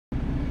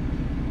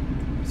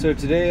So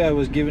today I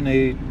was given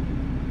a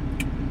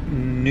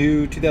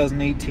new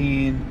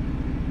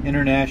 2018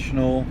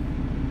 International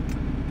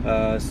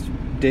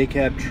day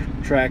cab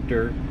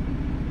tractor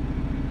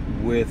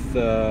with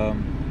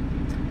an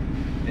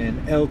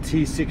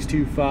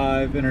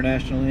LT625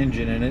 International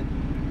engine in it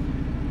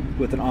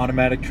with an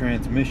automatic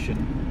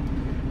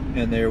transmission,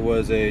 and there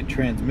was a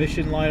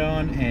transmission light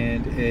on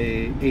and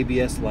a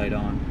ABS light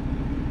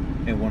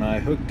on. And when I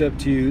hooked up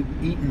to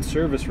Eaton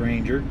Service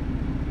Ranger,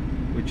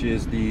 which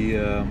is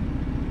the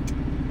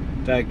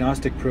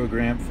diagnostic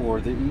program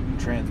for the Eaton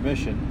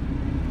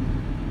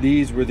transmission,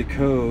 these were the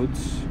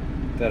codes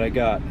that I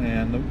got,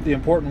 and the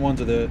important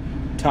ones are the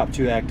top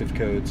two active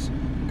codes,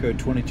 code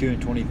 22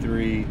 and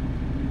 23,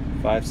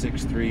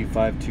 563,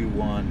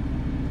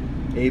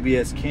 521,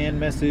 ABS CAN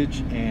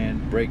message,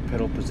 and brake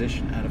pedal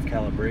position out of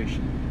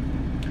calibration.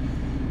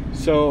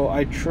 So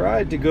I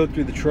tried to go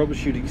through the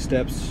troubleshooting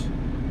steps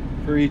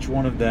for each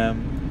one of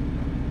them.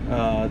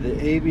 The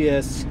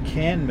ABS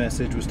CAN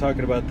message was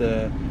talking about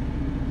the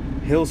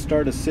hill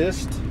start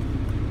assist,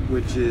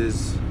 which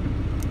is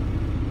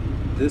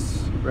this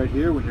right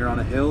here. When you're on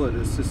a hill, it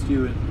assists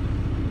you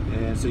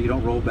and so you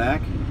don't roll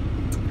back.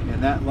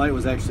 And that light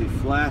was actually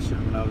flashing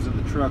when I was in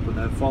the truck when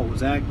that fault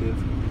was active.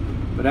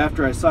 But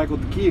after I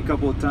cycled the key a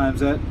couple of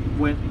times, that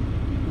went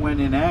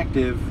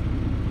inactive,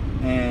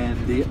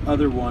 and the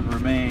other one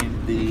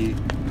remained, the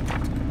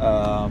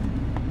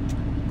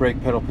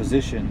brake pedal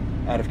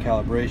position out of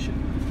calibration.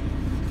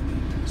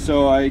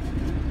 So I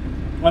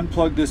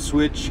unplugged this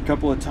switch a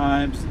couple of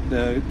times.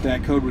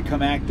 That code would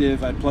come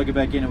active. I'd plug it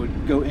back in, it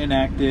would go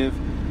inactive,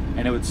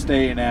 and it would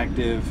stay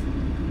inactive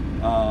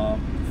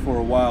for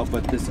a while,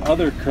 but this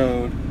other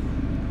code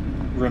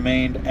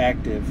remained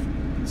active.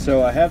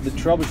 So I have the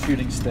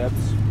troubleshooting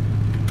steps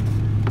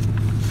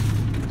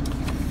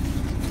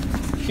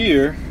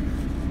here,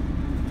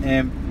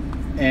 and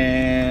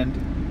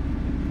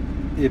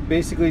it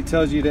basically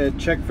tells you to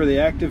check for the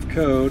active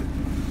code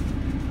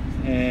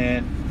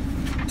and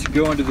to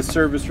go into the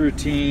service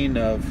routine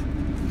of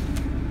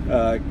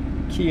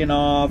keying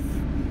off,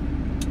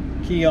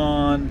 key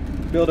on,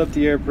 build up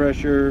the air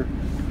pressure,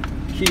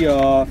 key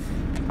off,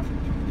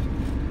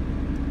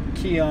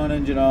 key on,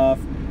 engine off,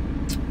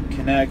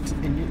 connect,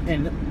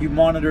 and you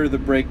monitor the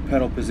brake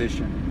pedal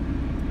position.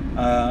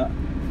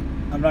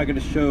 I'm not going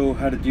to show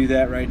how to do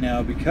that right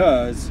now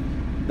because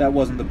that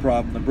wasn't the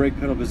problem. The brake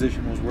pedal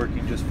position was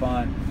working just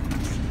fine.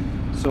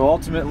 So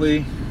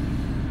ultimately,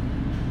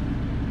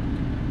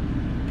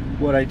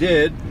 what I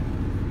did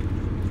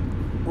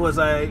was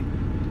I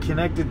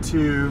connected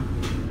to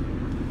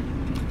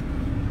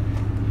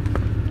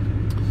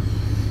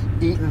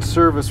Eaton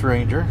Service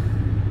Ranger,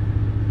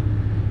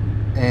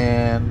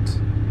 and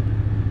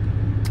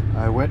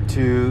I went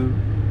to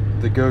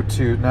the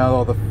go-to. Now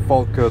all the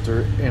fault codes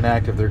are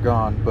inactive, they're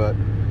gone, but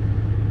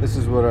this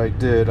is what I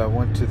did. I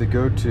went to the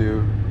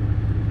go-to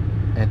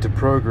and to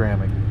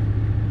programming.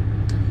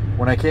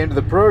 When I came to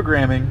the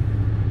programming,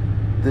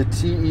 the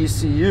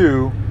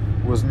TECU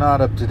was not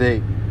up to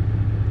date.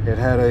 It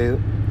had a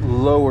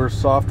lower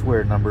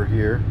software number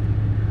here,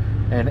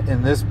 and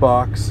in this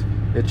box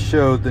it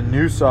showed the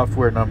new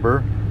software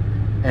number,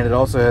 and it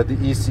also had the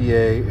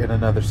ECA and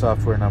another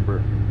software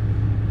number.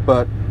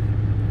 But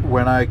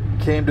when I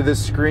came to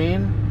this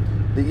screen,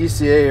 the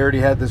ECA already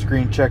had this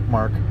green check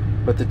mark,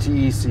 but the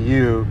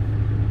TECU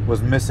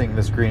was missing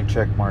this green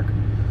check mark.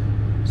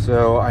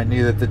 So I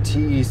knew that the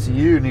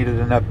TECU needed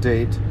an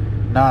update,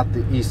 not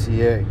the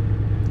ECA.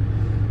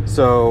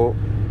 So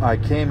I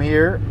came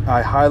here,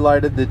 I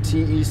highlighted the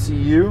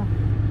TECU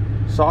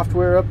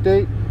software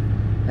update,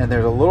 and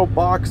there's a little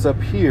box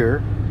up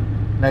here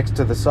next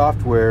to the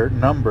software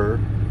number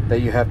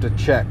that you have to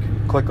check.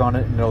 Click on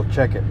it and it'll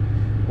check it.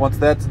 Once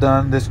that's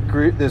done, this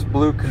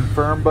blue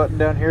confirm button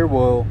down here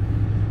will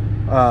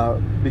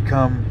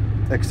become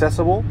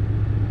accessible.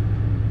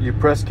 You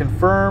press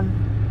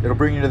confirm, it'll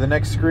bring you to the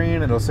next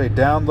screen, it'll say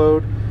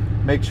download.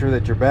 Make sure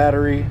that your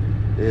battery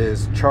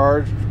is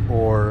charged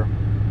or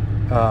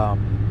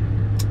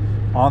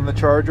on the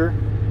charger,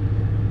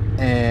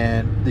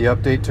 and the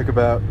update took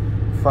about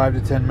 5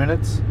 to 10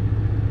 minutes,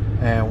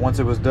 and once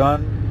it was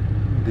done,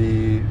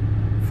 the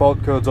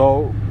fault codes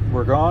all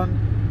were gone,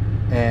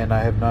 and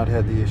I have not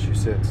had the issue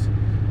since.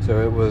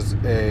 So it was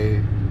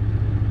a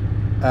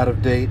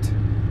out-of-date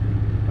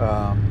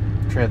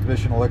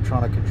transmission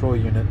electronic control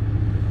unit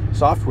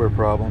software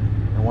problem,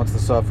 and once the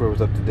software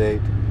was up to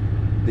date,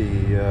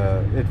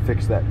 it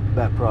fixed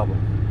that problem.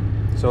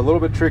 So a little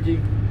bit tricky,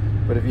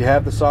 but if you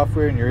have the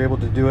software and you're able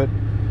to do it,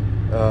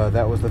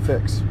 that was the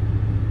fix.